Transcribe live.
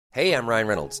Hey, I'm Ryan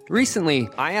Reynolds. Recently,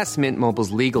 I asked Mint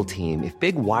Mobile's legal team if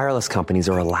big wireless companies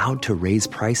are allowed to raise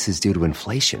prices due to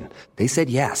inflation. They said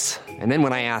yes. And then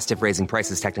when I asked if raising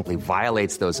prices technically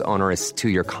violates those onerous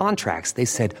two-year contracts, they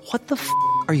said, "What the f***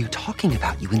 are you talking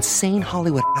about, you insane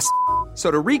Hollywood ass?" So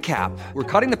to recap, we're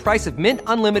cutting the price of Mint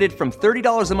Unlimited from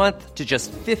 $30 a month to just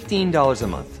 $15 a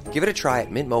month. Give it a try at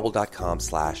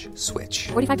mintmobile.com/switch.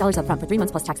 $45 up front for 3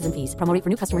 months plus taxes and fees. Promo rate for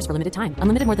new customers for limited time.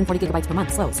 Unlimited more than 40 gigabytes per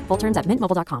month. Slows full terms at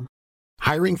mintmobile.com.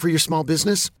 Hiring for your small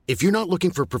business? If you're not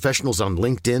looking for professionals on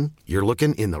LinkedIn, you're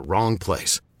looking in the wrong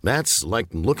place. That's like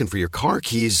looking for your car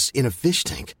keys in a fish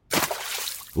tank.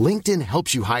 LinkedIn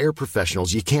helps you hire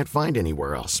professionals you can't find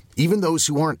anywhere else, even those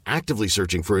who aren't actively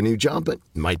searching for a new job but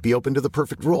might be open to the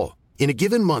perfect role. In a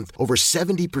given month, over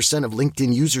 70% of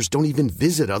LinkedIn users don't even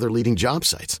visit other leading job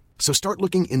sites. So start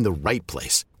looking in the right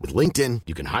place. With LinkedIn,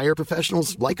 you can hire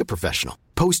professionals like a professional.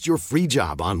 Post your free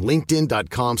job on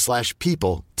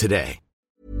linkedin.com/people today.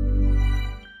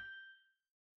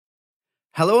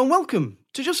 Hello and welcome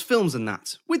to Just Films and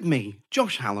That, with me,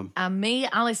 Josh Hallam. And me,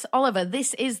 Alice Oliver.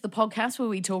 This is the podcast where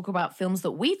we talk about films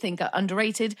that we think are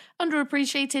underrated,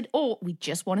 underappreciated, or we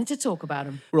just wanted to talk about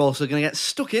them. We're also going to get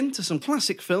stuck into some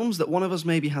classic films that one of us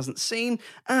maybe hasn't seen,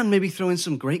 and maybe throw in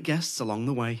some great guests along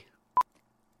the way.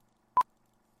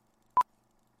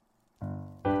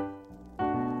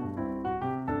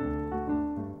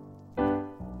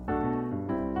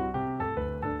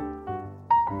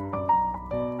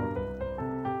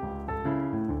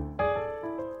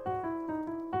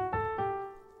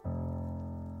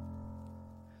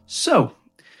 So,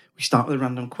 we start with a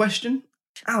random question.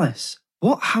 Alice,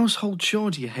 what household chore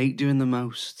do you hate doing the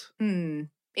most?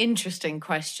 Interesting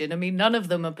question. I mean, none of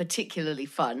them are particularly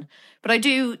fun, but I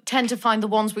do tend to find the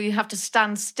ones where you have to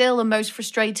stand still are most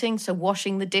frustrating. So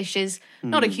washing the dishes,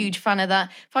 not a huge fan of that.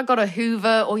 If I got a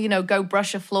Hoover or, go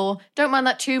brush a floor, don't mind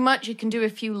that too much. You can do a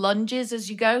few lunges as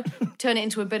you go, turn it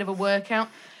into a bit of a workout.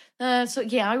 So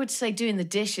yeah, I would say doing the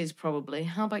dishes probably.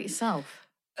 How about yourself?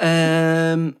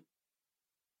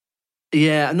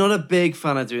 Yeah, I'm not a big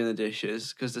fan of doing the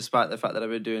dishes, because despite the fact that I've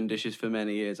been doing dishes for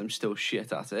many years, I'm still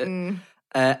shit at it. And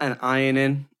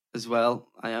ironing as well.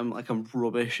 I'm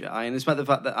rubbish at ironing. Despite the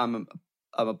fact that I'm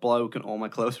a bloke and all my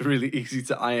clothes are really easy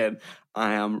to iron,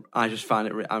 I just find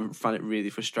it really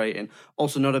frustrating.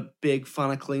 Also, not a big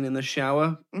fan of cleaning the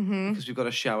shower, because we've got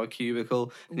a shower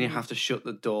cubicle and you have to shut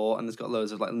the door, and there's got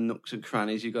loads of nooks and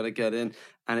crannies you got to get in,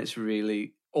 and it's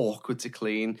really awkward to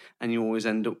clean, and you always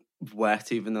end up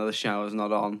wet even though the shower's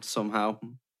not on somehow.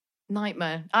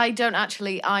 Nightmare. I don't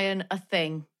actually iron a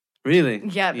thing. Really?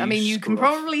 Yeah, I mean, you can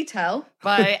probably tell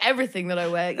by everything that I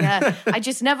wear. Yeah, I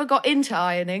just never got into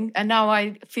ironing, and now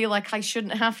I feel like I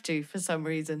shouldn't have to for some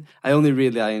reason. I only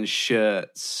really iron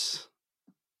shirts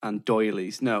and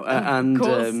doilies. No,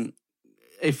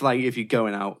 if you're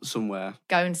going out somewhere.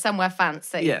 Going somewhere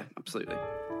fancy. Yeah, absolutely.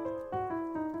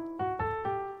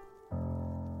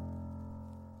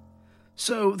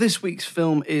 So this week's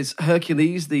film is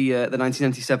Hercules, the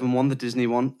 1997 one, the Disney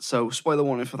one. So spoiler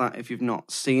warning for that if you've not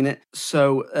seen it.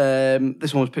 So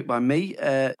this one was picked by me.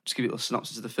 Just give you a little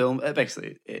synopsis of the film.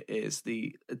 Basically, it is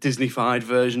the Disney-fied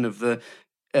version of the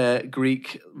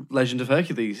Greek legend of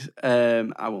Hercules.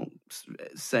 I won't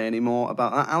say any more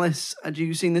about that. Alice, had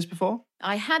you seen this before?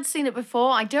 I had seen it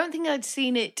before. I don't think I'd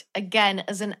seen it again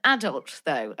as an adult,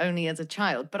 though, only as a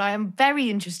child. But I am very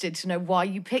interested to know why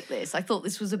you picked this. I thought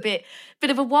this was a bit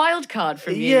of a wild card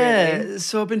from you. Yeah, really.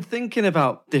 So I've been thinking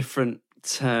about different,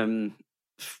 I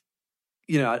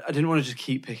didn't want to just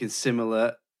keep picking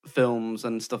similar films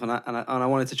and stuff, and I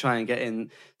wanted to try and get in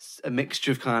a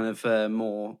mixture of kind of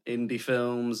more indie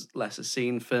films, lesser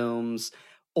seen films,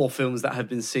 or films that have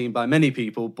been seen by many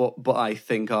people, but I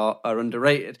think are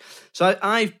underrated. So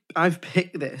I've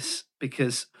picked this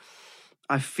because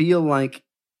I feel like,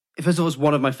 first of all, it's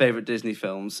one of my favourite Disney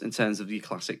films in terms of the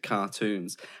classic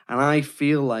cartoons, and I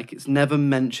feel like it's never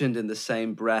mentioned in the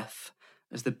same breath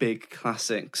as the big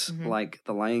classics like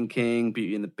The Lion King,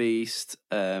 Beauty and the Beast,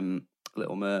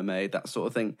 Little Mermaid, that sort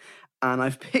of thing. And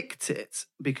I've picked it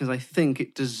because I think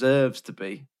it deserves to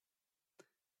be.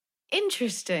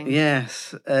 Interesting.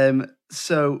 Yes.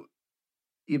 So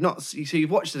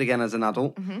you've watched it again as an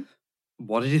adult.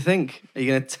 What did you think? Are you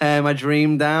going to tear my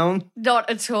dream down? Not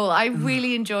at all. I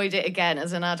really enjoyed it again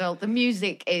as an adult. The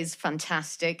music is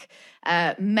fantastic.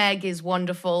 Meg is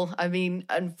wonderful. I mean,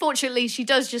 unfortunately, she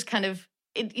does just kind of,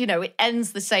 it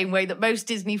ends the same way that most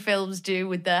Disney films do,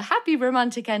 with the happy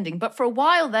romantic ending. But for a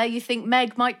while there, you think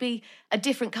Meg might be a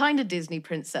different kind of Disney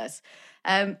princess.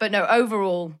 But no,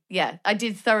 overall, yeah, I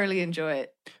did thoroughly enjoy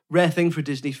it. Rare thing for a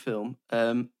Disney film.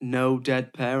 No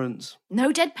dead parents.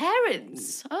 No dead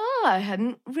parents. Oh, I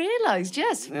hadn't realised.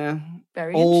 Yes. Yeah.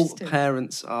 Very All interesting.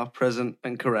 parents are present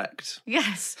and correct.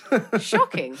 Yes.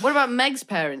 Shocking. What about Meg's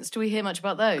parents? Do we hear much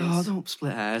about those? Oh, don't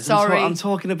split hairs. Sorry. I'm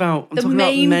talking about The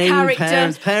main character.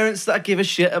 parents. Parents that I give a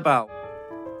shit about.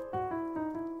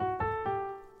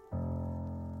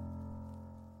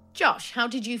 Josh, how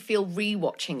did you feel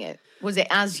rewatching it? Was it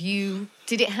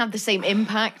did it have the same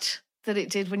impact that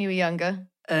it did when you were younger?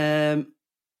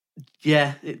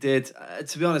 Yeah, it did.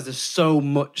 To be honest, there's so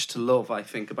much to love, I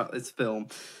think, about this film.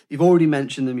 You've already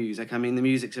mentioned the music. I mean, the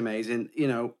music's amazing. You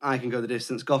know, I Can Go the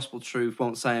Distance, Gospel Truth,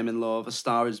 Won't Say I'm in Love, A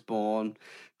Star Is Born,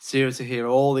 Zero to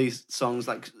Hero, all these songs.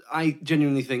 Like, I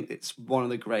genuinely think it's one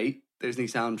of the great Disney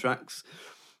soundtracks.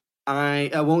 I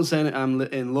Won't Say I'm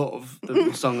in Love,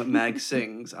 the song that Meg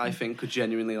sings, I think could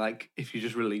genuinely, like, if you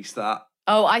just release that.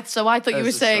 Oh, I thought you As were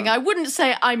a saying, song. I wouldn't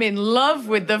say I'm in love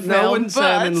with the film. No, I wouldn't say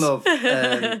I'm in but- love.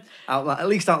 At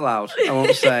least out loud. I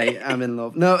won't say I'm in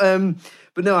love. No,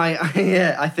 but no,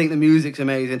 I think the music's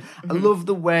amazing. I love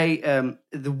the way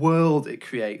the world it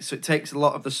creates. So it takes a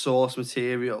lot of the source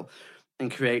material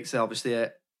and creates obviously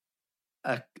a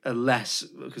less,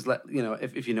 because you know,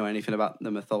 if you know anything about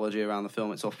the mythology around the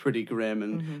film, it's all pretty grim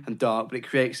and dark, but it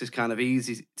creates this kind of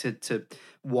easy to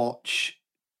watch,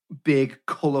 big,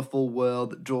 colourful world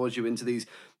that draws you into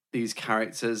these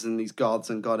characters and these gods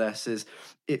and goddesses.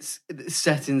 The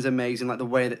setting's amazing, like the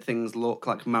way that things look,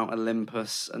 like Mount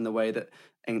Olympus, and the way that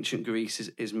ancient Greece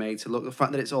is made to look. The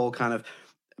fact that it's all kind of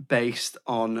based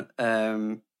on,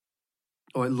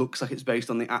 or it looks like it's based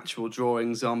on the actual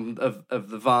drawings of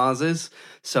the vases.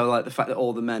 So like the fact that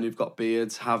all the men who've got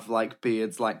beards have like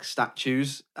beards like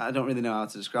statues. I don't really know how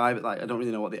to describe it. Like I don't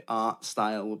really know what the art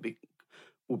style would be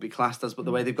classed as, but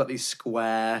the way they've got these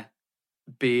square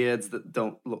beards that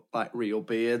don't look like real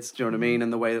beards, do you know what I mean?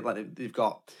 And the way that like they've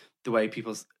got the way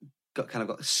people's got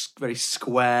very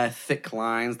square, thick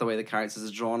lines, the way the characters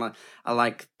are drawn. I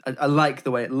like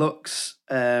the way it looks.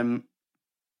 I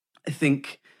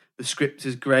think the script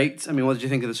is great. I mean, what did you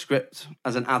think of the script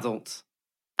as an adult?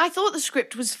 I thought the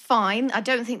script was fine. I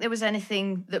don't think there was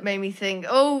anything that made me think,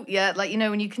 oh, yeah, like, you know,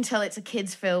 when you can tell it's a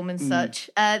kid's film and such.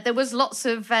 There was lots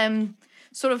of...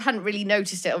 sort of hadn't really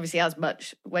noticed it, obviously, as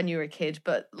much when you were a kid,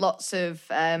 but lots of,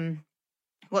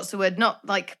 what's the word? Not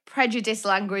like prejudice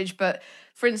language, but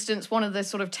for instance, one of the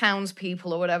sort of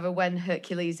townspeople or whatever, when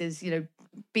Hercules is, you know,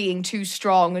 being too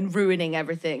strong and ruining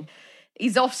everything,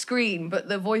 he's off screen, but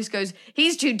the voice goes,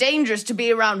 he's too dangerous to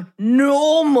be around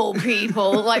normal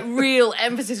people, like real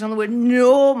emphasis on the word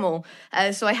normal.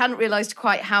 So I hadn't realised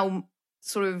quite how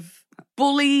sort of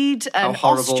bullied and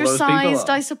ostracized,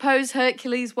 I suppose,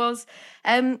 Hercules was.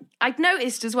 I'd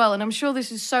noticed as well, and I'm sure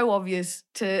this is so obvious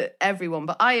to everyone,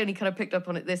 but I only kind of picked up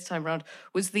on it this time around,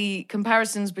 was the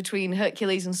comparisons between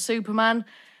Hercules and Superman,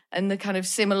 and the kind of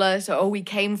similar, so, he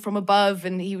came from above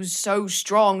and he was so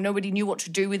strong, nobody knew what to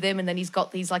do with him, and then he's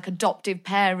got these like adoptive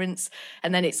parents,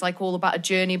 and then it's like all about a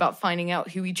journey about finding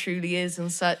out who he truly is and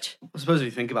such. I suppose if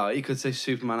you think about it, you could say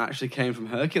Superman actually came from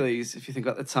Hercules, if you think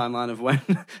about the timeline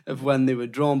of when they were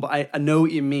drawn. But I know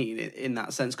what you mean in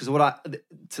that sense, because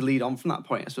to lead on from that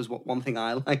point, I suppose one thing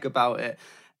I like about it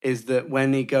is that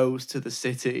when he goes to the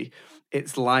city,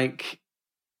 it's like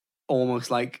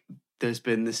almost like there's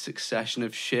been this succession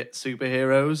of shit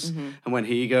superheroes, and when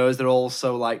he goes, they're all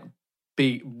so like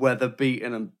weather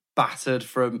beaten and battered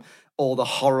from all the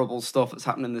horrible stuff that's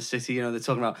happened in the city. You know, they're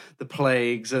talking about the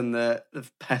plagues and the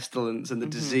pestilence and the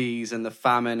disease and the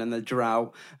famine and the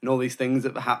drought and all these things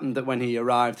that happened, that when he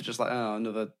arrived, they're just like, oh,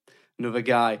 another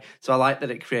guy. So I like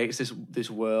that it creates this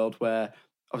world where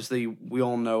obviously we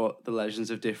all know the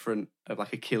legends of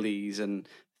like Achilles and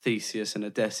Theseus and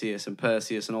Odysseus and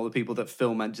Perseus and all the people that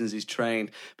Phil mentions he's trained.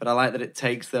 But I like that it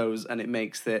takes those and it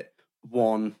makes it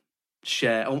one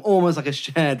share, almost like a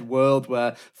shared world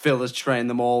where Phil has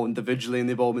trained them all individually, and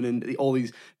they've all been in, all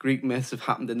these Greek myths have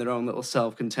happened in their own little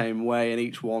self-contained way, and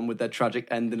each one with their tragic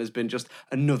ending has been just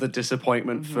another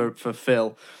disappointment for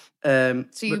Phil.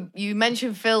 You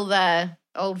mentioned Phil there,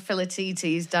 old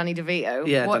Philatites, Danny DeVito.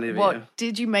 Yeah, Danny DeVito. What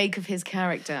did you make of his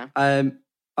character?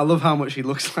 I love how much he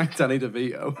looks like Danny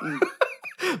DeVito.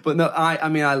 But no,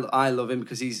 I love him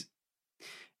because he's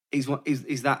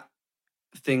that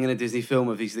thing in a Disney film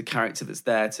of he's the character that's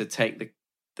there to take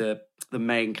the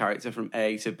main character from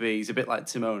A to B. He's a bit like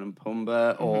Timon and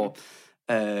Pumbaa, or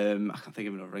I can't think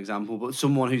of another example, but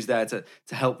someone who's there to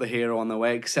help the hero on the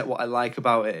way. Except what I like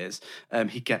about it is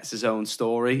he gets his own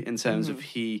story in terms of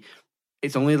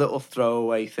it's only a little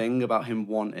throwaway thing about him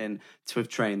wanting to have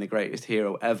trained the greatest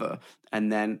hero ever.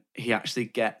 And then he actually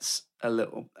gets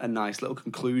a nice little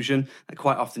conclusion. And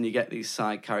quite often you get these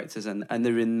side characters and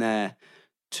they're in there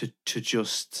to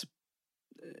just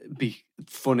be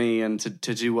funny and to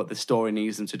do what the story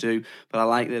needs them to do. But I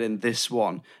like that in this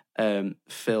one,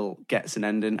 Phil gets an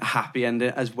ending, a happy ending,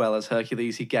 as well as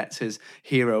Hercules. He gets his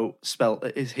hero in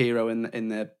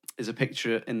the is a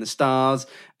picture in the stars,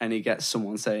 and he gets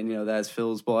someone saying, there's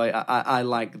Phil's boy. I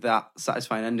like that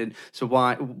satisfying ending. So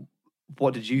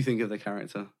what did you think of the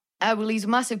character? Well, he's a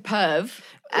massive perv,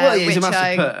 he's a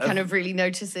massive perv. Kind of really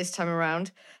noticed this time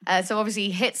around. So obviously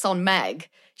he hits on Meg.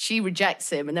 She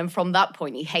rejects him, and then from that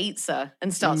point he hates her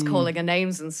and starts calling her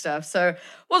names and stuff. So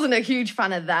wasn't a huge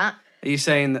fan of that. Are you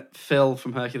saying that Phil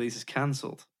from Hercules is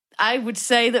cancelled? I would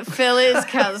say that Phil is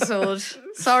cancelled.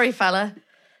 Sorry, fella.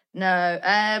 No.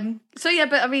 So yeah,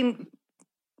 but I mean,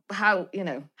 how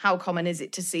common is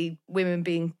it to see women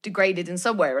being degraded in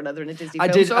some way or another in a Disney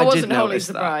film? So I wasn't wholly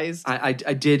surprised. I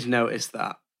did notice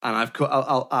that, and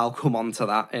I'll come on to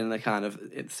that in the kind of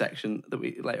section that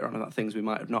we later on about things we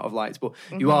might have not have liked. But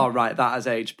you are right, that has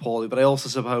aged poorly. But I also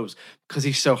suppose because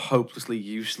he's so hopelessly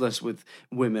useless with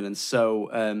women and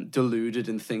so deluded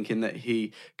in thinking that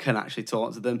he can actually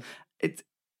talk to them,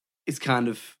 it's kind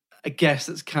of, I guess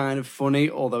it's kind of funny,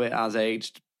 although it has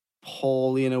aged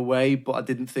poorly in a way, but I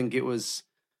didn't think it was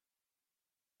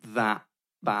that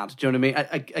bad. Do you know what I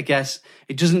mean? I guess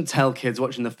it doesn't tell kids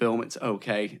watching the film it's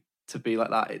okay to be like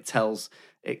that.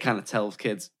 It kind of tells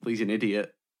kids, well, he's an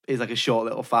idiot. He's like a short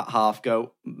little fat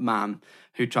half-goat man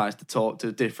who tries to talk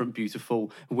to different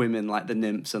beautiful women like the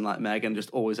nymphs and like Meg, and just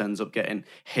always ends up getting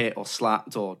hit or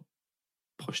slapped or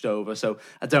pushed over. So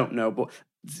I don't know, but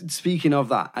speaking of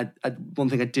that, one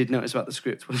thing I did notice about the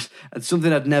script was, and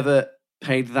something I'd never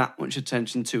paid that much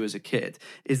attention to as a kid,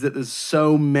 is that there's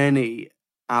so many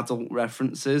adult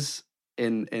references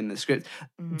in the script.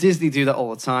 Disney do that all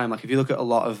the time. Like if you look at a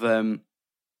lot of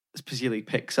particularly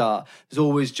Pixar, there's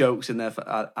always jokes in there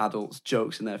for adults,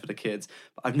 jokes in there for the kids.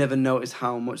 But I've never noticed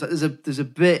how much. Like there's a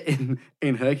bit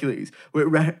in Hercules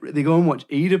where they go and watch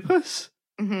Oedipus,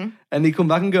 and they come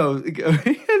back and go and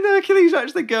Hercules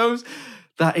actually goes,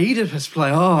 that Oedipus play,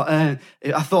 I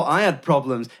thought I had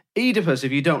problems. Oedipus,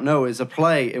 if you don't know, is a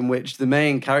play in which the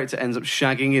main character ends up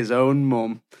shagging his own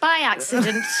mum. By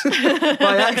accident.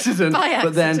 By accident.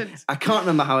 But then, I can't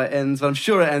remember how it ends, but I'm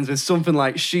sure it ends with something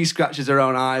like she scratches her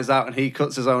own eyes out and he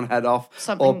cuts his own head off.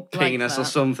 Something or penis like or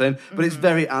something. But it's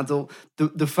very adult.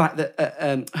 The fact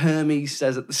that Hermes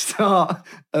says at the start,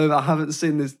 I haven't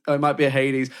seen this, it might be a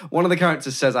Hades, one of the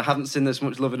characters says, I haven't seen this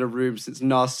much love in a room since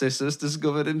Narcissus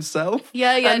discovered himself.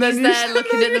 Yeah, and he's there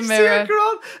looking at the mirror.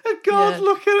 God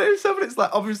looking at himself, and it's like,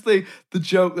 obviously the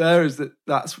joke there is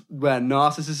that's where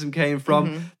narcissism came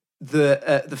from.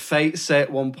 The Fates say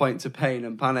at one point to Pain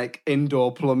and Panic,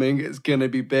 indoor plumbing is gonna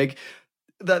be big.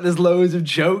 That there's loads of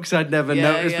jokes I'd never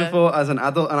noticed before as an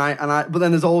adult, and I but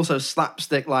then there's also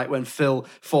slapstick, like when Phil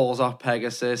falls off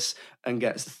Pegasus and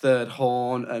gets the third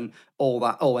horn and all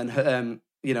that.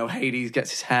 And Hades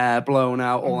gets his hair blown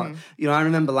out. All that. I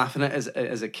remember laughing at it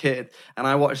as a kid, and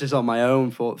I watched this on my own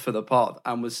for the pod,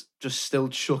 and was just still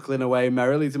chuckling away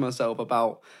merrily to myself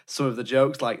about some of the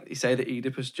jokes, like you say, the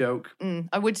Oedipus joke.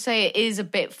 I would say it is a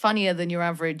bit funnier than your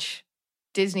average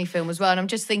Disney film as well. And I'm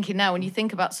just thinking now, when you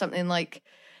think about something like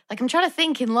I'm trying to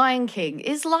think in Lion King.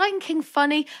 Is Lion King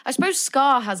funny? I suppose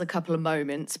Scar has a couple of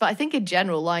moments, but I think in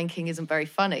general, Lion King isn't very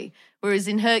funny. Whereas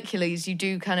in Hercules, you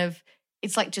do kind of,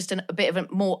 it's like just a bit of a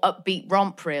more upbeat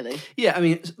romp, really. Yeah, I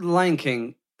mean, Lion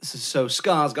King, so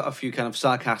Scar's got a few kind of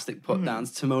sarcastic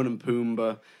put-downs. Timon and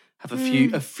Pumbaa have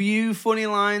a few funny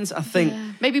lines, I think.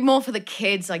 Yeah. Maybe more for the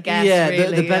kids, I guess. Yeah,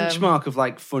 really. the benchmark of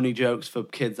like funny jokes for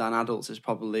kids and adults is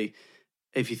probably,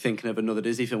 if you're thinking of another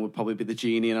Disney film, would probably be The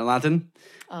Genie and Aladdin.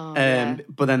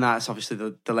 But then that's obviously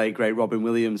the late great Robin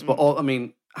Williams. But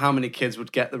how many kids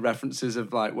would get the references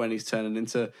of like when he's turning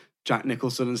into Jack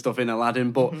Nicholson and stuff in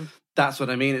Aladdin? But that's what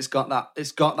I mean. It's got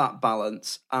that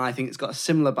balance, and I think it's got a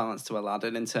similar balance to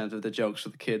Aladdin in terms of the jokes for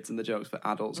the kids and the jokes for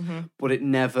adults. But it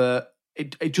never.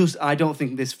 I don't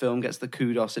think this film gets the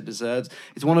kudos it deserves.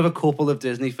 It's one of a couple of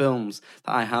Disney films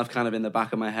that I have kind of in the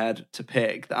back of my head to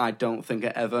pick that I don't think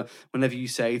it ever, whenever you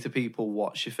say to people,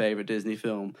 what's your favourite Disney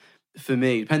film? For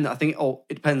me, I think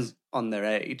it depends on their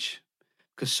age,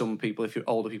 because some people, if you're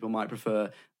older, people might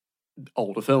prefer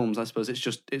older films. I suppose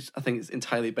I think it's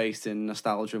entirely based in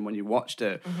nostalgia and when you watched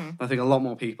it. I think a lot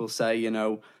more people say,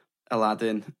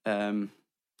 Aladdin,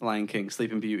 Lion King,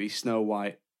 Sleeping Beauty, Snow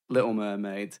White, Little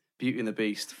Mermaid, Beauty and the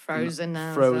Beast, Frozen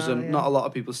now. Frozen. Well, yeah. Not a lot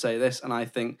of people say this, and I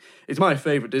think it's my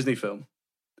favourite Disney film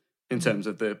in terms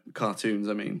of the cartoons.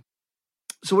 I mean,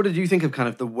 so what did you think of kind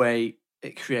of the way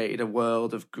it created a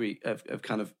world of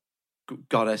kind of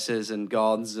goddesses and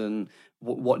gods, and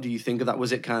what do you think of that?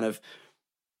 Was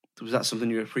that something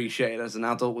you appreciated as an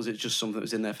adult? Was it just something that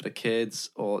was in there for the kids,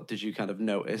 or did you kind of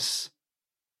notice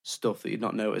stuff that you'd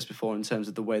not noticed before in terms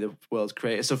of the way the world's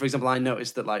created? So, for example, I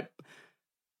noticed that, like,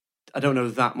 I don't know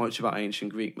that much about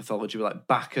ancient Greek mythology, but like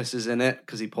Bacchus is in it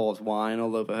because he pours wine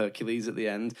all over Hercules at the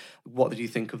end. What did you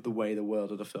think of the way the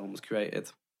world of the film was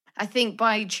created? I think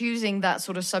by choosing that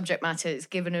sort of subject matter, it's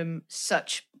given him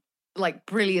such like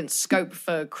brilliant scope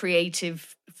for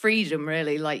creative freedom,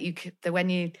 really. Like when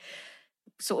you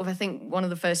sort of, I think one of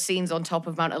the first scenes on top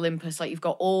of Mount Olympus, like you've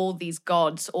got all these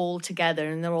gods all together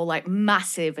and they're all like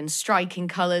massive and striking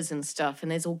colors and stuff.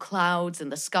 And there's all clouds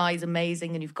and the sky's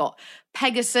amazing. And you've got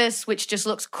Pegasus, which just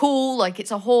looks cool. Like it's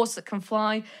a horse that can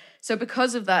fly. So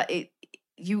because of that, it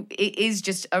is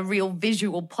just a real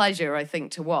visual pleasure, I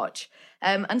think, to watch.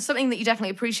 And something that you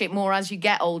definitely appreciate more as you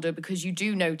get older, because you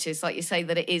do notice, like you say,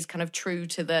 that it is kind of true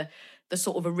to the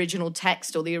sort of original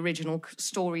text or the original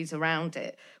stories around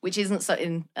it, which isn't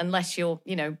something, unless you're,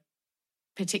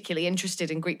 particularly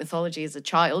interested in Greek mythology as a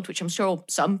child, which I'm sure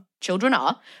some children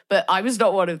are, but I was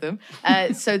not one of them.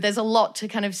 So there's a lot to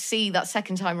kind of see that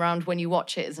second time around when you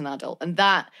watch it as an adult. And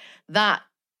that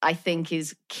I think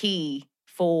is key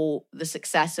for the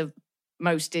success of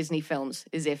most Disney films,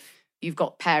 is if you've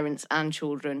got parents and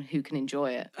children who can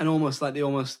enjoy it. And they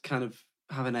almost kind of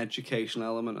have an educational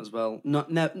element as well.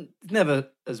 Never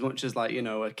as much as like,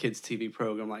 a kids' TV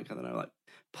program, like, I don't know, like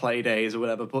Play Days or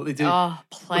whatever, but they do. Oh,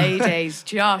 Play Days,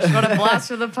 Josh, what a blast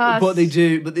from the past. But they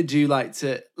do like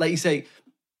to, like you say,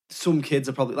 some kids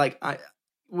are probably like,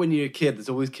 when you're a kid, there's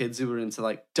always kids who are into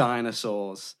like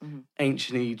dinosaurs,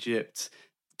 ancient Egypt,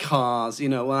 cars,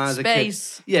 when I was a kid.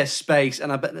 Space.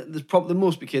 And I bet there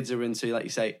must be kids who are into, like you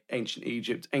say, ancient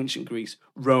Egypt, ancient Greece,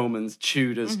 Romans,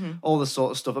 Tudors, all this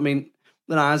sort of stuff. I mean,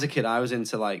 when I was a kid, I was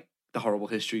into like the Horrible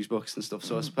Histories books and stuff.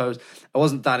 So I suppose I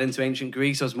wasn't that into ancient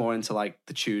Greece. I was more into like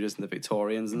the Tudors and the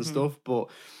Victorians and stuff. But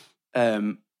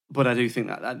I do think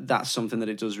that that's something that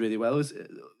it does really well, is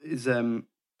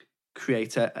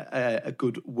create a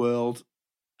good world,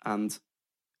 and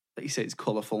like you say, it's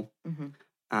colourful,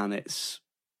 and it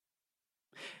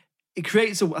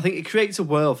creates a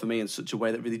world for me in such a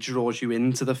way that really draws you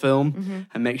into the film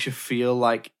and makes you feel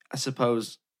like, I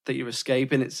suppose, that you're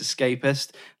escaping. It's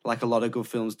escapist, like a lot of good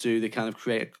films do. They kind of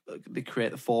create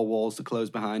the four walls to close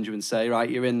behind you and say, right,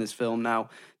 you're in this film now.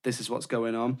 This is what's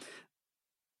going on.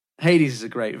 Hades is a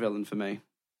great villain for me.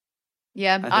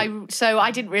 Yeah,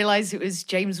 I didn't realise it was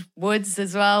James Woods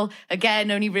as well. Again,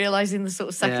 only realising the sort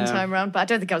of second time around, but I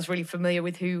don't think I was really familiar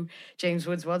with who James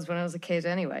Woods was when I was a kid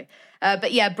anyway.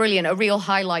 But yeah, brilliant. A real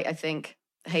highlight, I think,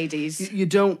 Hades. You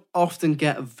don't often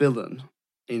get a villain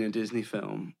in a Disney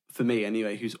film, for me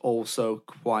anyway, who's also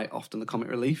quite often the comic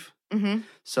relief.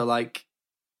 So like,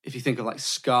 if you think of like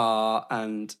Scar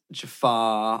and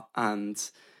Jafar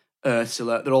and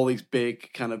Ursula, they're all these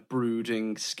big kind of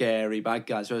brooding, scary bad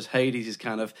guys. Whereas Hades is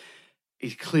kind of,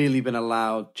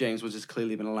 James Woods has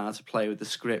clearly been allowed to play with the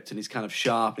script, and he's kind of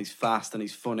sharp, and he's fast, and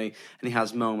he's funny, and he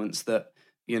has moments that,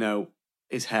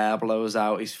 his hair blows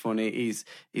out, he's funny,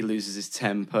 he loses his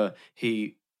temper,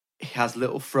 he has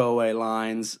little throwaway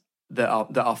lines that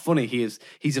are funny. He's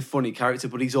a funny character,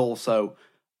 but he's also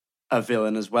a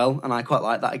villain as well, and I quite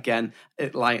like that. Again,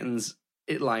 it lightens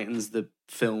the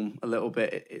film a little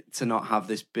bit, to not have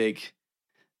this to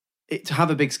have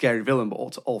a big scary villain,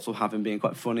 but to also have him being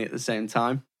quite funny at the same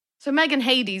time. So Meg and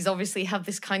Hades obviously have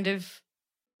this kind of...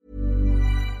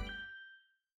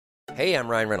 Hey, I'm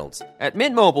Ryan Reynolds. At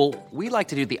Mint Mobile, we like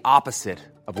to do the opposite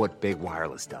of what Big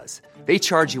Wireless does. They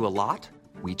charge you a lot,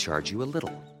 we charge you a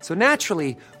little. So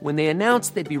naturally, when they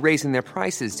announced they'd be raising their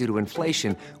prices due to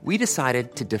inflation, we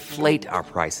decided to deflate our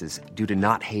prices due to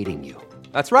not hating you.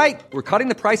 That's right. We're cutting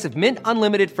the price of Mint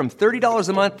Unlimited from $30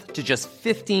 a month to just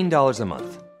 $15 a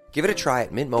month. Give it a try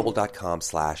at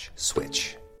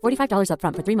mintmobile.com/switch. $45 up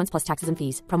front for 3 months plus taxes and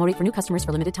fees. Promo rate for new customers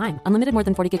for limited time. Unlimited more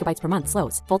than 40 gigabytes per month.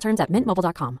 Slows full terms at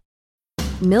mintmobile.com.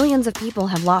 Millions of people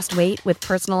have lost weight with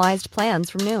personalized plans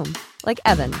from Noom. Like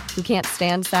Evan, who can't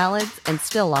stand salads and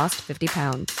still lost 50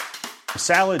 pounds.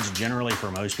 Salads generally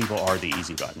for most people are the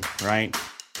easy button, right?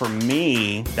 For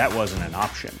me, that wasn't an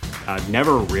option. I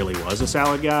never really was a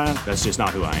salad guy. That's just not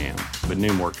who I am. But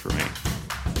Noom worked for me.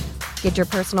 Get your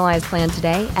personalized plan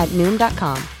today at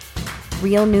Noom.com.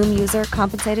 Real Noom user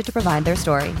compensated to provide their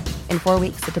story. In 4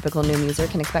 weeks, the typical Noom user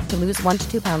can expect to lose 1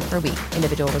 to 2 pounds per week.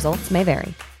 Individual results may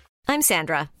vary. I'm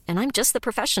Sandra, and I'm just the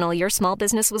professional your small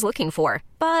business was looking for.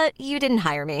 But you didn't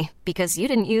hire me because you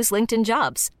didn't use LinkedIn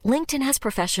Jobs. LinkedIn has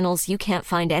professionals you can't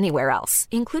find anywhere else,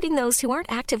 including those who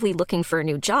aren't actively looking for a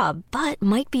new job, but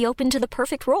might be open to the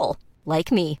perfect role,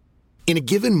 like me. In a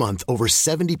given month, over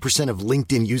 70% of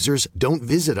LinkedIn users don't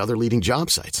visit other leading job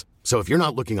sites. So if you're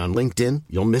not looking on LinkedIn,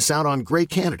 you'll miss out on great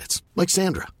candidates like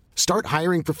Sandra. Start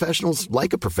hiring professionals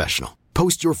like a professional.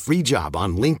 Post your free job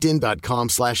on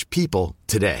linkedin.com/people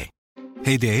today.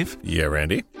 Hey, Dave. Yeah,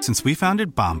 Randy. Since we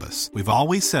founded Bombas, we've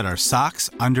always said our socks,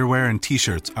 underwear, and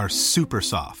T-shirts are super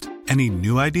soft. Any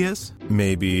new ideas?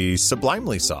 Maybe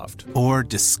sublimely soft. Or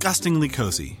disgustingly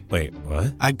cozy. Wait,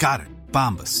 what? I got it.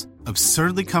 Bombas.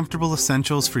 Absurdly comfortable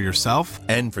essentials for yourself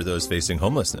and for those facing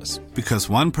homelessness. Because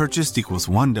one purchased equals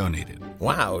one donated.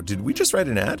 Wow, did we just write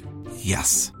an ad?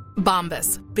 Yes.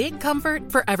 Bombas. Big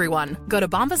comfort for everyone. Go to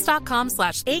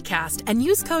bombas.com/ACAST and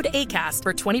use code ACAST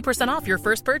for 20% off your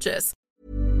first purchase.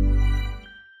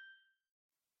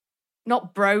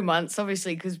 Not bromance,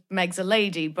 obviously, because Meg's a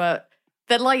lady, but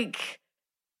they're like...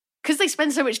 Because they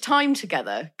spend so much time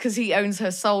together, because he owns her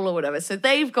soul or whatever. So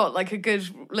they've got like a good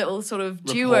little sort of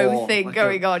duo thing like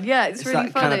going on. Yeah, it's really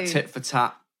that funny. Kind of tit for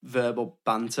tat verbal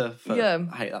banter. I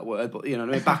hate that word, but you know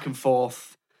what I mean? Back and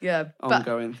forth.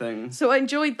 Ongoing thing. So I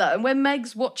enjoyed that. And when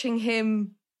Meg's watching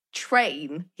him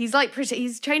train, he's like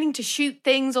he's training to shoot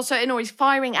things or something, or he's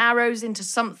firing arrows into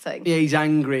something. Yeah, he's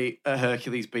angry at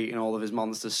Hercules beating all of his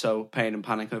monsters, so Pain and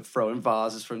Panic are throwing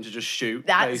vases for him to just shoot.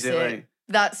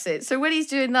 That's it. So when he's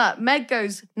doing that, Meg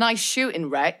goes, "Nice shooting,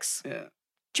 Rex." Yeah.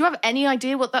 Do you have any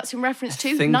idea what that's in reference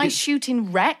to? Nice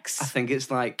shooting, Rex? I think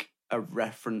it's like a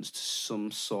reference to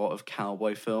some sort of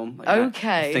cowboy film. Like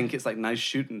okay. I think it's like Nice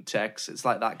shooting, Tex. It's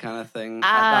like that kind of thing.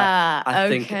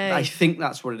 Okay. I think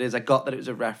that's what it is. I got that it was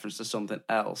a reference to something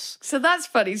else. So that's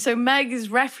funny. So Meg is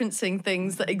referencing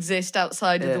things that exist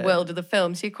outside of the world of the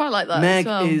film. So you quite like that Meg as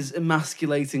well. is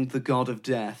emasculating the god of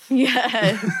death.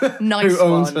 Yeah. Nice Who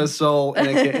owns one. her soul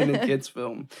in a kid's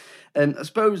film. And I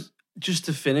suppose... just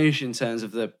to finish in terms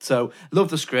of so love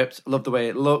the script, love the way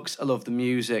it looks, I love the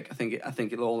music. I think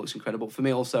it all looks incredible. For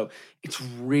me, also, it's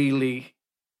really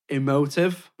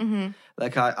emotive. Mm-hmm.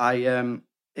 Like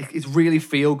it's really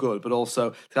feel good, but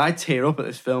also I tear up at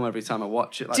this film every time I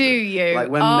watch it. Like, do you? Like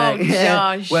when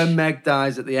gosh. When Meg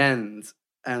dies at the end,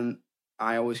 and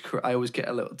I always get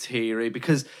a little teary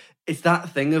because. It's that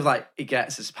thing of like he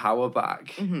gets his power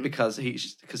back because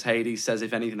Hades says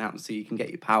if anything happens to you, you can get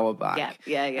your power back.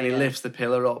 Yeah. And he lifts the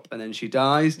pillar up, and then she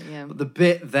dies. Yeah. But the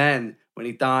bit then when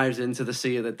he dives into the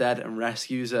sea of the dead and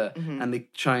rescues her, and they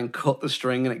try and cut the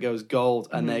string and it goes gold,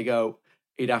 and they go,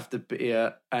 he'd have to be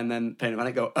her, and then Pain and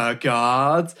Panic go,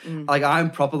 God. Like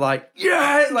I'm proper like,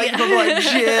 yeah, like proper like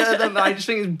cheer. And I just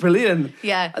think it's brilliant.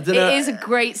 Yeah, it is a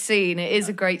great scene. It is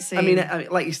a great scene. I mean,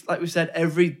 like we said,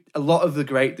 a lot of the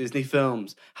great Disney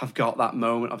films have got that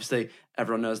moment. Obviously,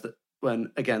 everyone knows that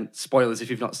when, again, spoilers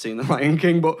if you've not seen The Lion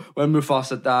King, but when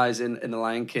Mufasa dies in The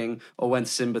Lion King, or when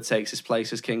Simba takes his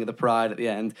place as King of the Pride at the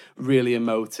end, really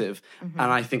emotive.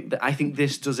 And I think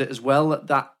this does it as well.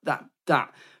 That.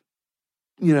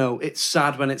 You know, it's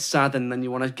sad when it's sad, and then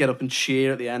you want to get up and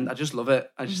cheer at the end. I just love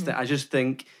it. I just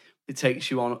think it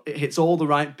takes you on. It hits all the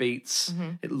right beats.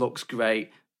 It looks great.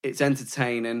 It's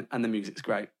entertaining, and the music's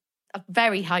great.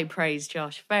 Very high praise,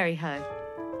 Josh. Very high.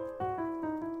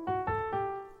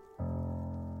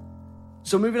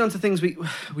 So moving on to things we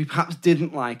perhaps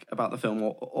didn't like about the film,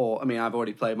 or I mean, I've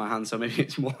already played my hand, so maybe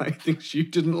it's more like things you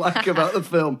didn't like about the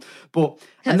film. But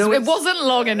I know it wasn't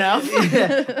long enough.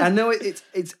 Yeah, I know it's.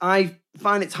 I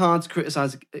find it's hard to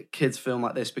criticize a kids' film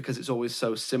like this because it's always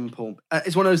so simple.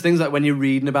 It's one of those things like when you're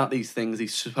reading about these things,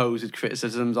 these supposed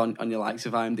criticisms on your likes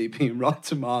of IMDb and Rotten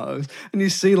Tomatoes, and you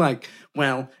see like,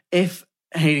 well, if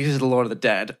Hades is the Lord of the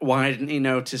Dead, why didn't he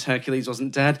notice Hercules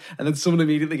wasn't dead? And then someone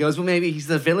immediately goes, well, maybe he's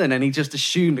the villain and he just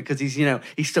assumed because he's, you know,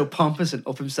 he's so pompous and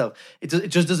up himself. It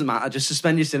just doesn't matter. Just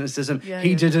suspend your cynicism. Yeah,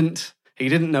 he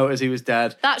didn't notice he was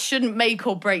dead. That shouldn't make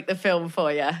or break the film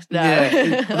for you. No.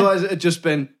 Yeah. Otherwise, it'd just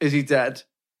been, is he dead?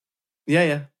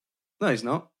 Yeah. No, he's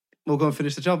not. We'll go and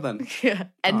finish the job then. Yeah.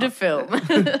 End of film.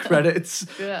 Credits.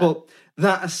 Yeah. But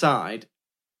that aside,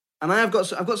 and I've got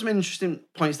some interesting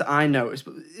points that I noticed,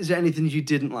 but is there anything you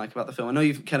didn't like about the film? I know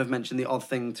you've kind of mentioned the odd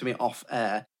thing to me off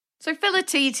air. So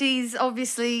Philatides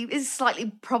obviously is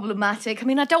slightly problematic. I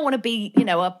mean, I don't want to be, you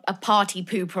know, a party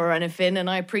pooper or anything, and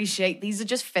I appreciate these are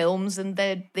just films and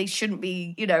they shouldn't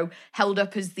be, you know, held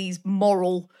up as these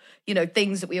moral, you know,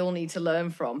 things that we all need to learn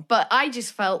from. But I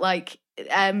just felt like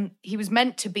he was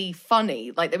meant to be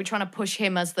funny. Like they were trying to push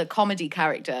him as the comedy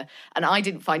character, and I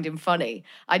didn't find him funny.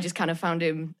 I just kind of found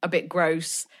him a bit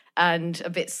gross and a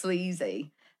bit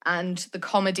sleazy, and the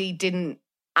comedy didn't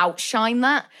outshine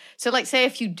that. So like say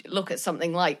if you look at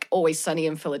something like Always Sunny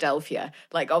in Philadelphia,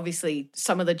 like obviously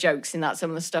some of the jokes in that,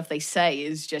 some of the stuff they say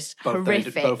is just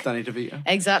horrific. Both Danny DeVito.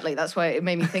 Exactly, that's why it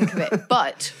made me think of it.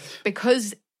 But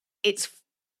because it's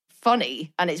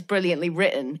funny and it's brilliantly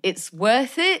written, it's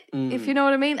worth it, if you know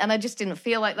what I mean. And I just didn't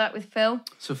feel like that with Phil.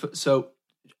 So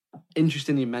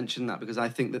interesting you mentioned that, because I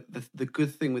think that the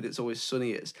good thing with It's Always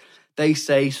Sunny is they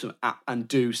say and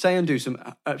do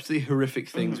some absolutely horrific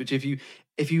things, which if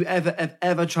you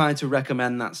ever try to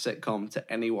recommend that sitcom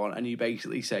to anyone and you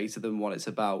basically say to them what it's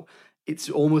about, it's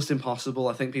almost impossible.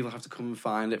 I think people have to come and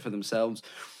find it for themselves.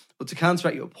 But to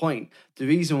counteract your point, the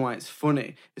reason why it's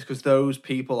funny is because those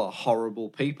people are horrible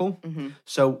people.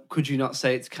 So could you not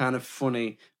say it's kind of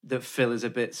funny that Phil is a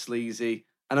bit sleazy?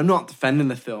 And I'm not defending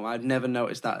the film. I'd never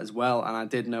noticed that as well. And I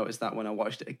did notice that when I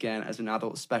watched it again as an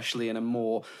adult, especially in a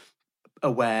more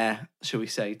aware, shall we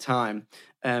say, time.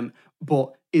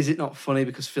 But is it not funny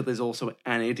because Phil is also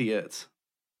an idiot?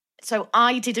 So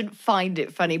I didn't find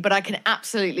it funny, but I can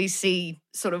absolutely see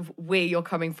sort of where you're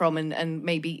coming from and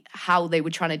maybe how they were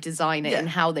trying to design it and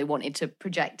how they wanted to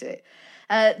project it.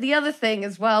 The other thing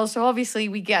as well, so obviously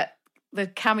we get the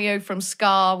cameo from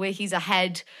Scar where he's a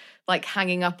head like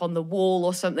hanging up on the wall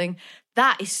or something.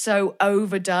 That is so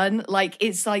overdone. Like,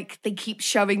 it's like they keep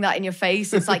shoving that in your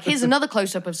face. It's like, here's another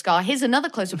close-up of Scar. Here's another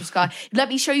close-up of Scar. Let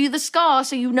me show you the Scar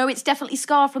so you know it's definitely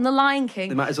Scar from The Lion King.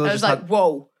 They might as well I was like,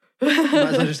 whoa. Might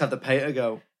as well just have the painter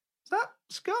go, is that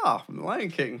Scar from The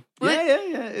Lion King? Well,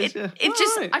 It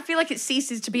just, right. I feel like it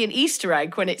ceases to be an Easter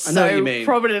egg when it's I know what you so mean.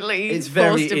 prominently It's very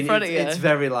forced in front of you. It's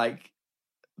very like,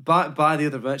 buy the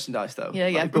other merchandise though. Yeah,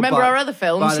 yeah. Like, Remember our other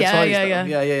films? Buy the Yeah, toys, yeah, though.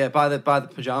 yeah. Yeah. Buy the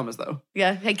pajamas though.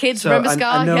 Yeah. Hey kids, So remember I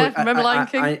Scar? know- Yeah, remember Lion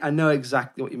King? I know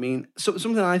exactly what you mean. So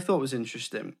something I thought was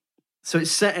interesting. So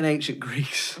it's set in ancient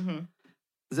Greece.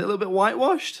 Is it a little bit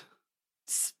whitewashed?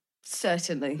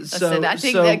 Certainly. So- I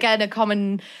think, so- again, a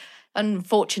common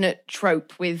unfortunate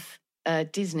trope with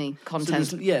Disney content.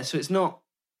 So it's not.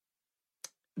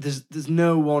 There's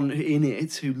no one in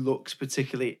it who looks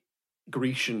particularly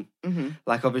Grecian.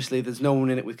 Like, obviously, there's no one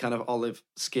in it with kind of olive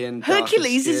skin. darker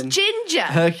Hercules is skin. ginger.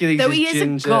 Hercules Though is he is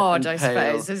ginger a god, and I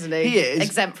pale. suppose, isn't he? He is.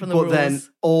 Exempt from the but rules. then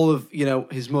all of,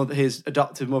 his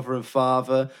adoptive mother and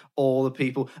father, all the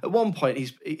people. At one point,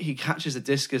 he catches a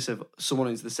discus of someone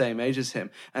who's the same age as him,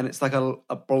 and it's like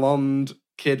a blonde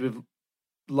kid with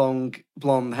long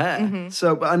blonde hair.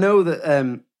 So, but I know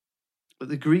that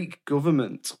the Greek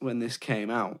government, when this came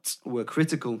out, were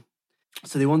critical.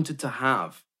 So they wanted to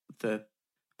have the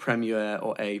premiere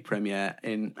or a premiere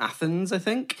in Athens, I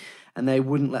think, and they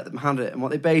wouldn't let them have it. And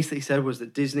what they basically said was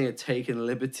that Disney had taken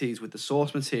liberties with the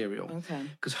source material. Okay.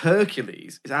 Because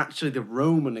Hercules is actually the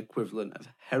Roman equivalent of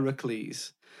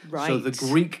Heracles. Right. So the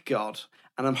Greek god.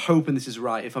 And I'm hoping this is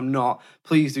right. If I'm not,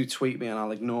 please do tweet me and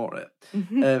I'll ignore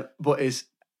it. But is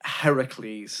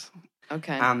Heracles.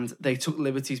 Okay. And they took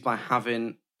liberties by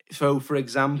having, so for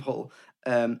example,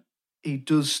 he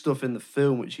does stuff in the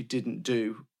film which he didn't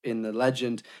do in the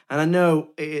legend. And I know,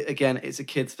 it's a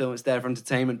kid's film, it's there for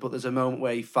entertainment, but there's a moment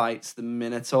where he fights the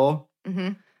Minotaur,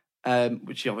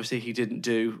 which obviously he didn't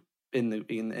do in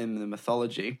the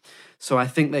mythology. So I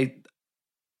think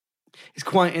it's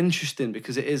quite interesting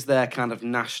because it is their kind of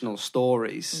national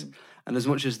stories. And as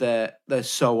much as they're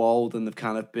so old and they've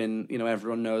kind of been,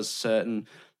 everyone knows certain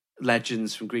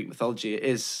legends from Greek mythology,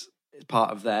 it's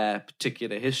part of their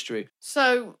particular history.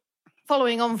 So,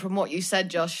 following on from what you said,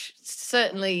 Josh,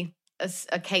 certainly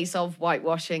a case of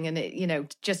whitewashing and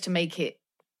it, just to make it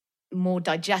more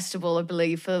digestible, I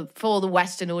believe, for the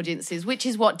Western audiences, which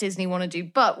is what Disney want to do.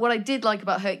 But what I did like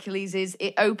about Hercules is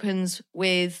it opens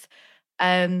with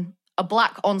a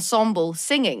black ensemble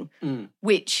singing,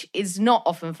 which is not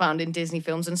often found in Disney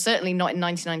films and certainly not in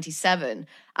 1997.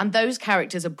 And those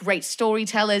characters are great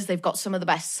storytellers. They've got some of the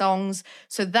best songs.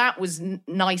 So that was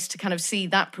nice to kind of see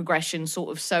that progression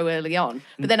sort of so early on.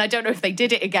 But then I don't know if they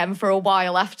did it again for a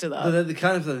while after that. The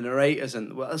kind of the narrators,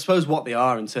 and I suppose what they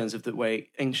are in terms of the way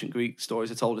ancient Greek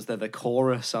stories are told is they're the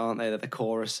chorus, aren't they? They're the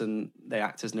chorus and they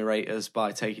act as narrators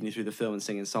by taking you through the film and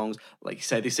singing songs. Like you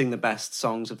say, they sing the best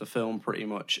songs of the film pretty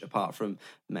much, apart from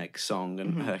Meg's song,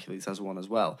 and Hercules has one as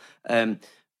well.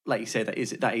 Like you say, that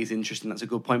is interesting. That's a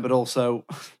good point. But also,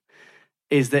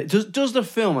 does the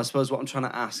film? I suppose what I'm trying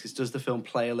to ask is, does the film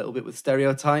play a little bit with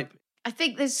stereotype? I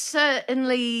think there's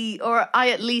certainly, or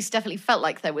I at least definitely felt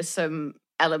like there was some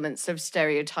elements of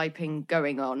stereotyping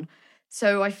going on.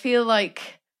 So I feel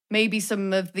like maybe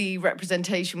some of the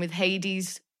representation with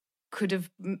Hades could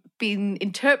have been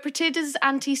interpreted as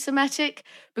anti-Semitic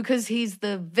because he's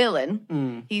the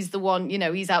villain. He's the one,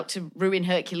 he's out to ruin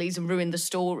Hercules and ruin the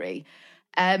story.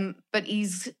 But he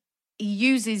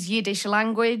uses Yiddish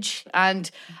language,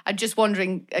 and I'm just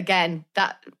wondering again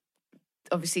that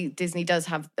obviously Disney does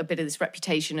have a bit of this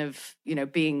reputation of, you know,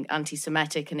 being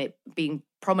anti-Semitic and it being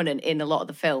prominent in a lot of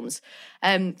the films.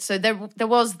 So there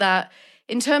was that.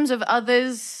 In terms of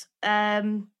others,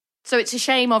 so it's a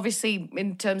shame, obviously,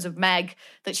 in terms of Meg,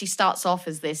 that she starts off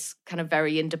as this kind of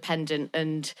very independent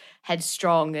and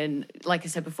headstrong. And like I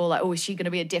said before, like, oh, is she going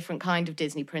to be a different kind of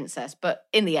Disney princess? But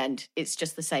in the end, it's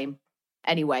just the same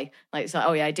anyway. Like, it's like,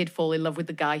 oh yeah, I did fall in love with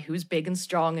the guy who's big and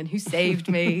strong and who saved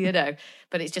me, you know.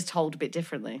 But it's just told a bit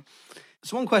differently.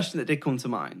 So one question that did come to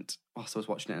mind whilst I was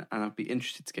watching it, and I'd be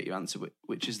interested to get your answer,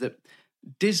 which is that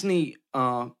Disney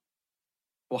are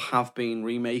or have been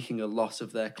remaking a lot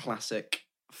of their classic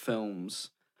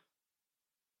films,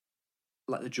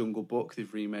 like The Jungle Book.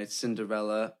 They've remade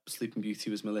Cinderella, Sleeping Beauty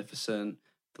was Maleficent,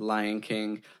 The Lion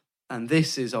King, and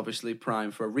this is obviously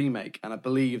prime for a remake, and I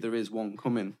believe there is one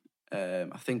coming. I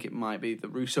think it might be the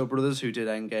Russo brothers who did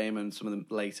Endgame, and some of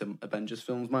the later Avengers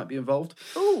films might be involved.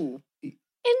 Ooh,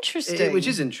 interesting. Which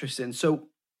is interesting. So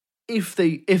if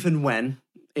and when,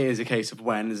 it is a case of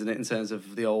when, isn't it, in terms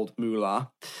of the old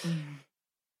moolah,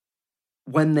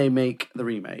 when they make the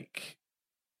remake,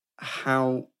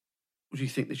 how do you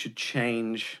think they should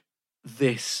change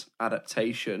this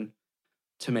adaptation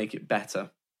to make it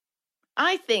better?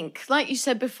 I think, like you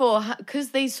said before,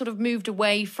 because they sort of moved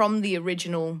away from the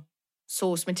original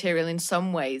source material in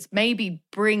some ways, maybe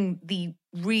bring the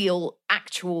real,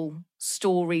 actual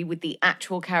story with the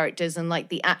actual characters and like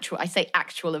the actual, I say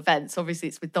actual events, obviously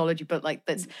it's mythology, but like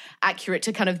that's accurate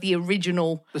to kind of the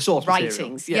original the source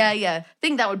writings. Material. Yeah. I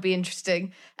think that would be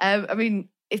interesting. I mean,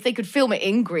 if they could film it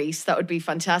in Greece, that would be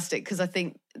fantastic, because I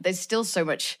think there's still so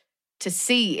much to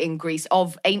see in Greece,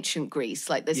 of ancient Greece.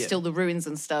 Like there's still the ruins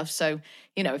and stuff. So,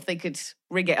 you know, if they could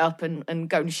rig it up and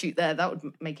go and shoot there, that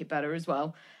would make it better as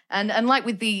well. And like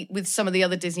with some of the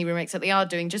other Disney remakes that they are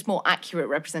doing, just more accurate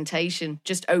representation,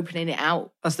 just opening it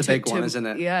out. That's the big one, isn't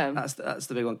it? Yeah. That's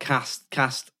the big one.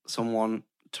 Cast someone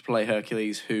to play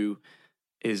Hercules who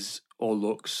is or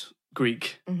looks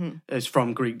Greek, is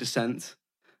from Greek descent.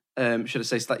 Should I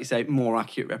say, like you say, more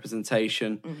accurate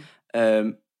representation.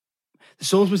 The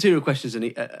source material question is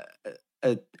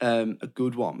a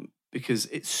good one, because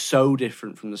it's so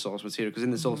different from the source material. Because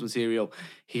in the source material,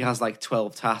 he has like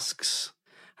 12 tasks.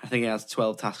 I think he has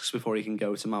 12 tasks before he can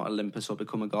go to Mount Olympus or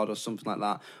become a god or something like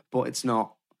that. But it's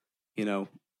not, you know,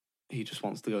 he just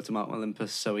wants to go to Mount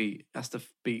Olympus, so he has to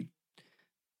be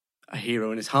a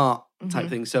hero in his heart type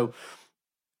thing. So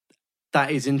that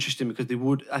is interesting, because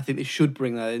I think they should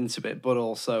bring that into it. But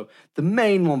also the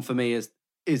main one for me is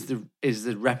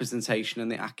the representation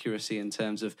and the accuracy in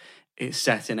terms of it's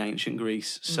set in ancient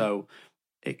Greece. So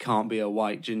it can't be a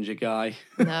white ginger guy.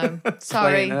 No,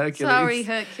 sorry,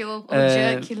 Hercule or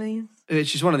Jercules.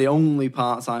 Which is one of the only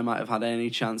parts I might have had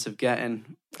any chance of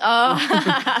getting.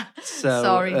 Oh, so,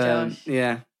 sorry, Josh.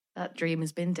 Yeah, that dream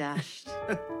has been dashed.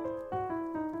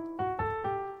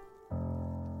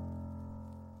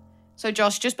 So,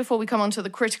 Josh, just before we come on to the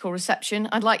critical reception,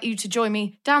 I'd like you to join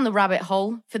me down the rabbit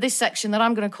hole for this section that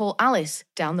I'm going to call Alice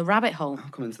Down the Rabbit Hole.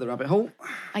 I'll come into the rabbit hole.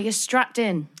 Are you strapped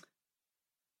in?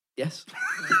 Yes.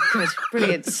 Good,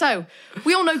 brilliant. So,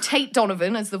 we all know Tate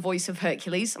Donovan as the voice of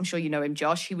Hercules. I'm sure you know him,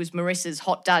 Josh. He was Marissa's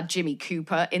hot dad, Jimmy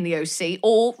Cooper, in The OC,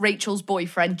 or Rachel's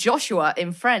boyfriend, Joshua,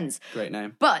 in Friends. Great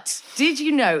name. But did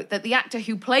you know that the actor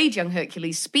who played young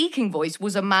Hercules' speaking voice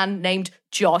was a man named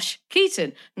Josh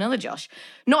Keaton? Another Josh.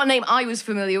 Not a name I was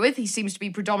familiar with. He seems to be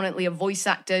predominantly a voice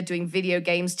actor, doing video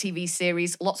games, TV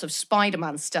series, lots of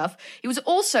Spider-Man stuff. He was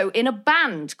also in a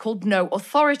band called No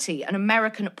Authority, an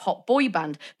American pop boy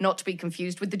band, not to be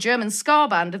confused with the German ska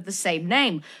band of the same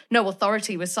name. No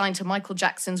Authority was signed to Michael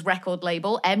Jackson's record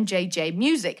label, MJJ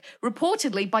Music,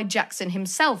 reportedly by Jackson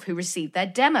himself, who received their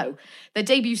demo. Their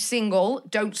debut single,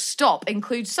 Don't Stop,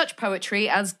 includes such poetry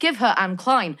as Give Her Anne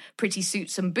Klein, Pretty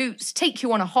Suits and Boots, Take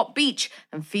You on a Hot Beach,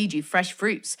 and Feed You Fresh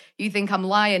Fruits. You think I'm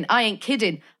lying? I ain't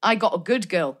kidding. I got a good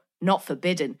girl. Not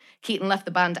forbidden. Keaton left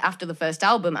the band after the first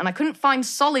album, and I couldn't find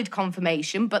solid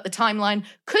confirmation, but the timeline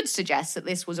could suggest that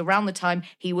this was around the time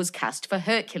he was cast for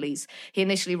Hercules. He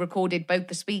initially recorded both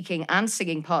the speaking and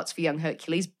singing parts for young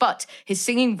Hercules, but his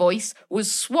singing voice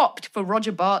was swapped for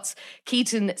Roger Bart's.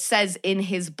 Keaton says in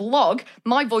his blog,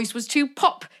 my voice was too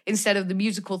pop instead of the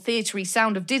musical theatre-y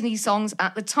sound of Disney songs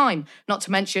at the time. Not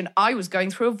to mention, I was going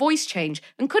through a voice change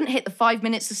and couldn't hit the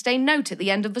 5-minute sustained note at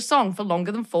the end of the song for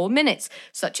longer than 4 minutes.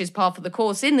 Such is par for the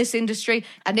course in this industry,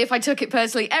 and if I took it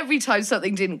personally every time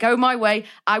something didn't go my way,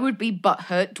 I would be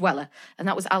butthurt dweller. And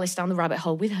that was Alice Down the Rabbit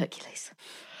Hole with Hercules.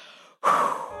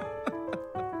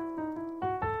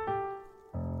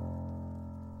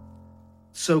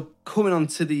 So coming on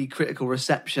to the critical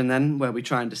reception then, where we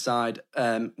try and decide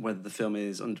whether the film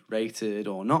is underrated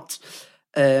or not.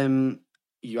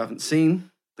 You haven't seen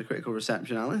the critical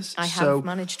reception, Alice. I have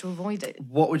managed to avoid it.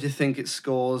 What would you think it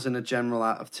scores in a general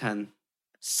out of 10?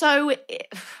 So,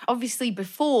 obviously,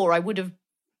 before I would have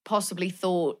possibly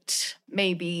thought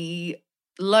maybe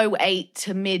low 8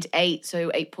 to mid 8, so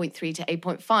 8.3 to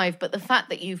 8.5. But the fact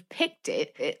that you've picked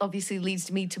it, it obviously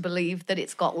leads me to believe that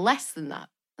it's got less than that.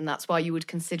 And that's why you would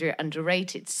consider it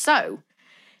underrated. So,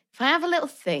 if I have a little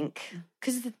think,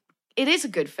 because it is a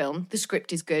good film, the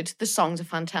script is good, the songs are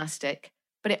fantastic,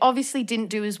 but it obviously didn't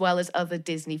do as well as other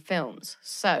Disney films.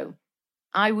 So,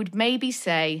 I would maybe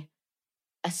say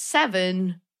a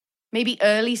 7, maybe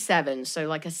early 7, so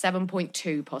like a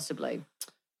 7.2 possibly.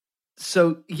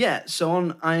 So, yeah, so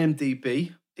on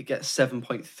IMDb, it gets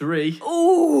 7.3.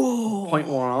 Ooh! 0.1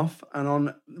 off. And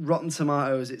on Rotten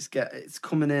Tomatoes, it's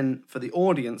coming in for the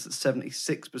audience at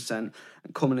 76% and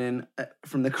coming in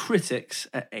from the critics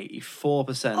at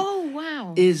 84%. Oh,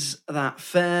 wow. Is that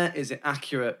fair? Is it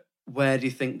accurate? Where do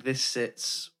you think this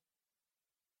sits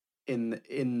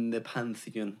in the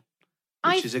pantheon,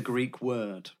 which is a Greek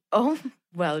word? Oh,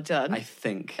 well done. I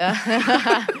think.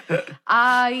 I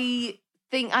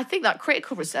think that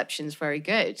critical reception is very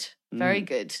good. Very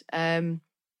good. And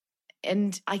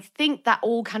I think that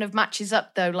all kind of matches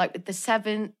up, though, like with the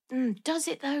 7. Does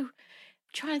it, though? I'm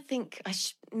trying to think.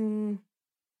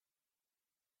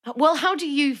 Well, how do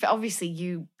you... Obviously,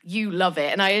 you love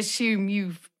it, and I assume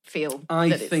you feel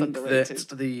that it's underrated.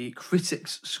 That the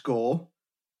critics' score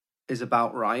is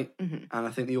about right, and I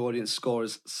think the audience score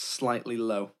is slightly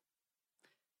low.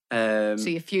 So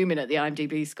you're fuming at the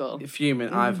IMDb score?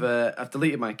 Fuming. I've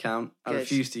deleted my account. I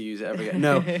refuse to use it ever again.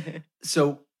 No.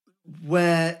 So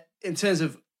where, in terms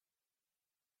of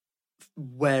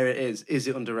where it is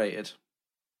it underrated?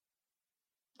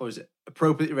 Or is it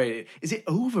appropriately rated? Is it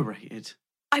overrated?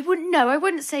 I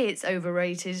wouldn't say it's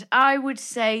overrated. I would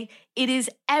say it is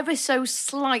ever so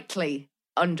slightly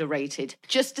underrated.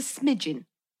 Just a smidgen.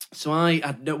 So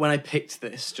when I picked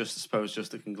this, just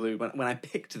to conclude, when I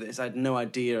picked this, I had no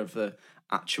idea of the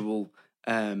actual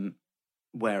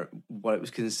what it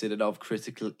was considered of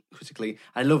critically.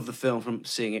 I love the film from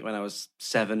seeing it when I was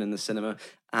 7 in the cinema,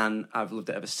 and I've loved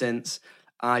it ever since.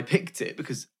 I picked it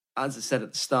because, as I said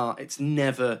at the start, it's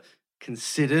never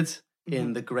considered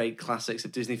in the great classics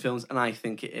of Disney films, and I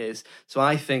think it is. So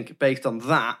I think, based on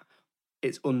that,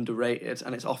 it's underrated,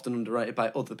 and it's often underrated by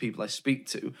other people I speak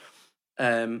to.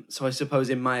 So I suppose,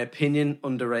 in my opinion,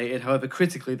 underrated. However,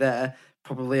 critically, they're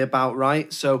probably about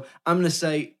right. So I'm going to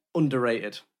say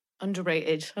underrated.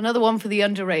 Underrated. Another one for the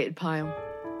underrated pile.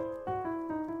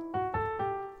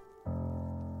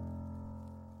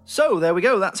 So there we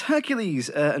go. That's Hercules.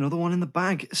 Another one in the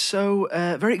bag. So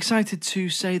very excited to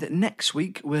say that next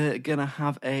week we're going to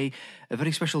have a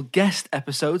very special guest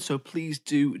episode. So please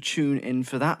do tune in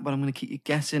for that. But I'm going to keep you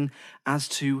guessing as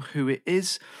to who it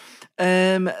is.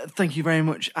 Thank you very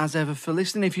much as ever for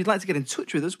listening. If you'd like to get in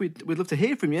touch with us, we'd love to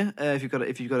hear from you. If you've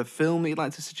got a film that you'd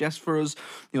like to suggest for us,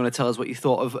 you want to tell us what you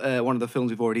thought of one of the films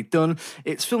we've already done,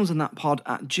 it's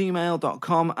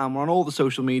filmsandthatpod@gmail.com, and we're on all the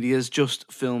social medias,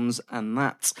 just Films and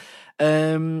That.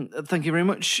 Thank you very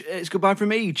much. It's goodbye from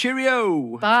me.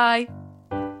 Cheerio. Bye.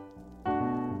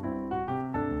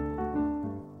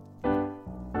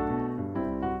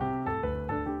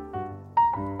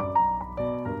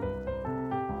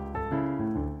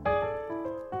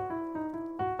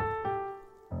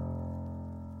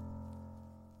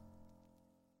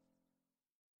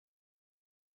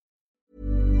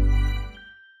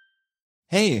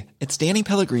 Hey, it's Danny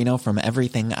Pellegrino from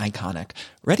Everything Iconic.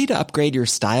 Ready to upgrade your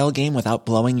style game without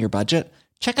blowing your budget?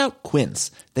 Check out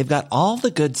Quince. They've got all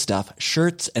the good stuff,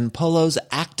 shirts and polos,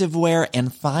 activewear,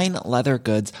 and fine leather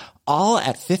goods, all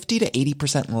at 50 to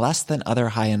 80% less than other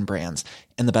high-end brands.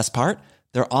 And the best part?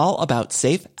 They're all about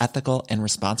safe, ethical, and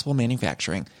responsible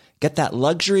manufacturing. Get that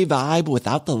luxury vibe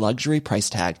without the luxury price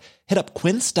tag. Hit up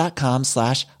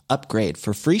quince.com/upgrade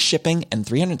for free shipping and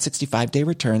 365-day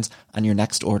returns on your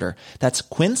next order. That's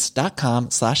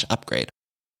quince.com/upgrade.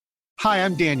 Hi,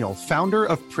 I'm Daniel, founder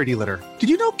of Pretty Litter. Did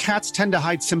you know cats tend to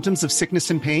hide symptoms of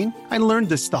sickness and pain? I learned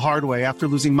this the hard way after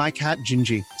losing my cat,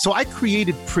 Gingy. So I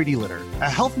created Pretty Litter, a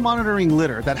health monitoring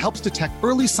litter that helps detect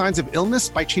early signs of illness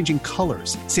by changing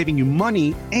colors, saving you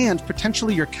money and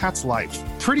potentially your cat's life.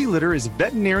 Pretty Litter is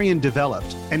veterinarian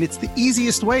developed, and it's the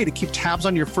easiest way to keep tabs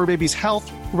on your fur baby's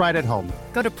health right at home.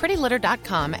 Go to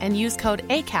prettylitter.com and use code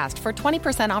ACAST for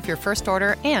 20% off your first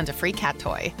order and a free cat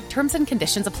toy. Terms and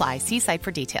conditions apply. See site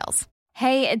for details.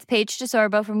 Hey, it's Paige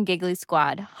DeSorbo from Giggly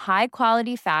Squad. High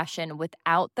quality fashion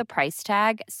without the price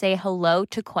tag. Say hello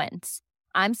to Quince.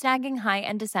 I'm snagging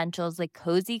high-end essentials like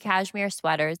cozy cashmere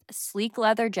sweaters, sleek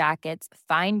leather jackets,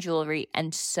 fine jewelry,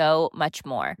 and so much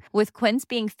more. With Quince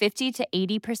being 50 to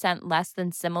 80% less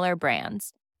than similar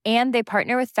brands. And they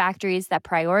partner with factories that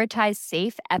prioritize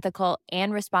safe, ethical,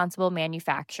 and responsible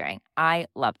manufacturing. I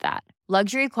love that.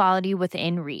 Luxury quality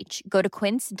within reach. Go to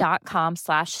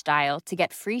quince.com/style to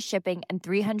get free shipping and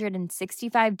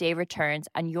 365-day returns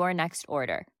on your next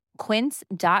order.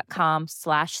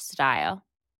 Quince.com/style.